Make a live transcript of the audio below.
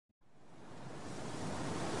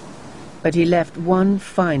But he left one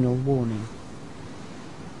final warning.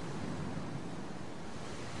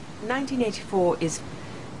 1984 is,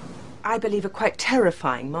 I believe, a quite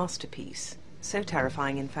terrifying masterpiece. So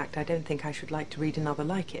terrifying, in fact, I don't think I should like to read another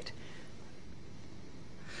like it.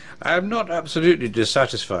 I am not absolutely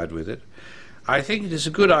dissatisfied with it. I think it is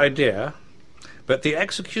a good idea, but the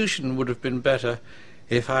execution would have been better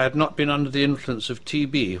if I had not been under the influence of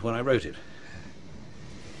TB when I wrote it.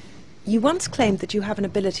 You once claimed that you have an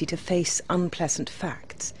ability to face unpleasant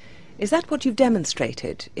facts. Is that what you've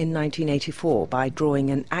demonstrated in 1984 by drawing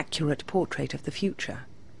an accurate portrait of the future?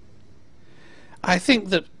 I think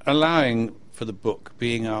that allowing for the book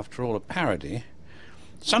being, after all, a parody,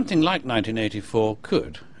 something like 1984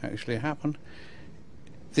 could actually happen.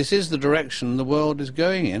 This is the direction the world is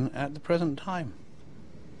going in at the present time.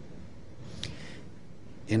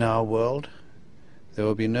 In our world, there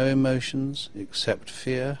will be no emotions except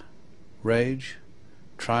fear, rage,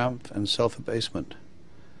 triumph and self-abasement.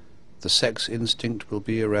 The sex instinct will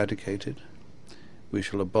be eradicated. We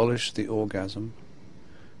shall abolish the orgasm.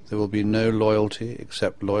 There will be no loyalty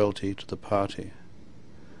except loyalty to the party.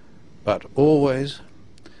 But always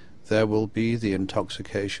there will be the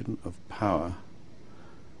intoxication of power.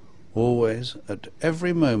 Always, at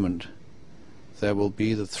every moment, there will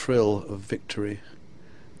be the thrill of victory,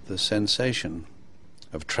 the sensation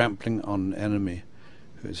of trampling on an enemy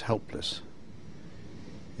who is helpless.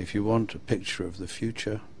 If you want a picture of the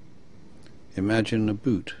future, imagine a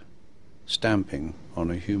boot stamping on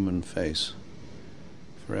a human face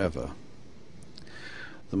forever.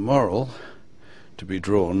 The moral to be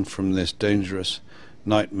drawn from this dangerous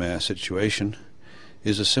nightmare situation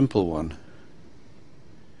is a simple one.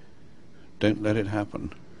 Don't let it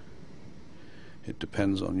happen. It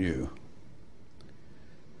depends on you.